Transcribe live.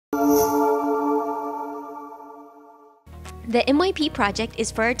The MYP project is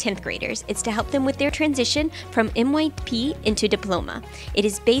for our 10th graders. It's to help them with their transition from MYP into diploma. It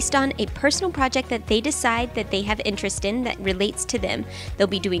is based on a personal project that they decide that they have interest in that relates to them. They'll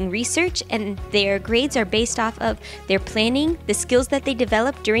be doing research, and their grades are based off of their planning, the skills that they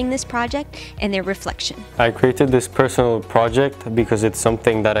developed during this project, and their reflection. I created this personal project because it's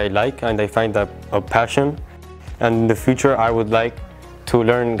something that I like and I find that a passion. And in the future I would like to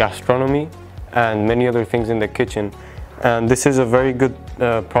learn gastronomy and many other things in the kitchen. And this is a very good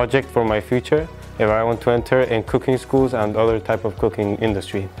project for my future if I want to enter in cooking schools and other type of cooking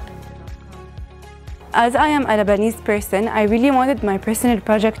industry. As I am a Lebanese person, I really wanted my personal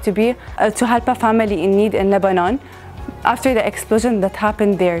project to be to help a family in need in Lebanon after the explosion that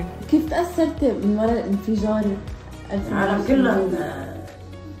happened there. كيف تأثرت من وراء الانفجار؟ العالم كلها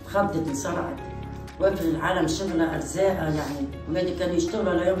خضت انصرعت. وقف العالم شغله ارزاقها يعني ولادي كانوا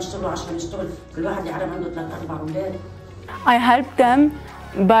يشتغلوا اليوم يشتغلوا 10 يشتغل كل واحد يعلم عنده 3-4 اولاد. I helped them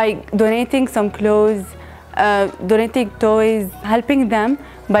by donating some clothes, donating toys, helping them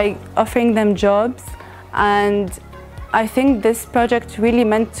by offering them jobs, and I think this project really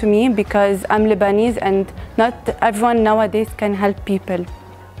meant to me because I'm Lebanese and not everyone nowadays can help people.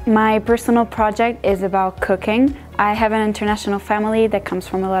 My personal project is about cooking. I have an international family that comes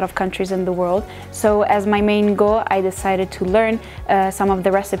from a lot of countries in the world. So as my main goal, I decided to learn some of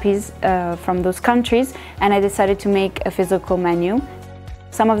the recipes from those countries, and I decided to make a physical menu.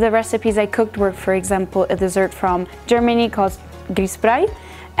 Some of the recipes I cooked were, for example, a dessert from Germany called grießbrei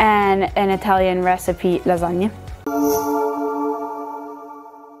and an Italian recipe, lasagna.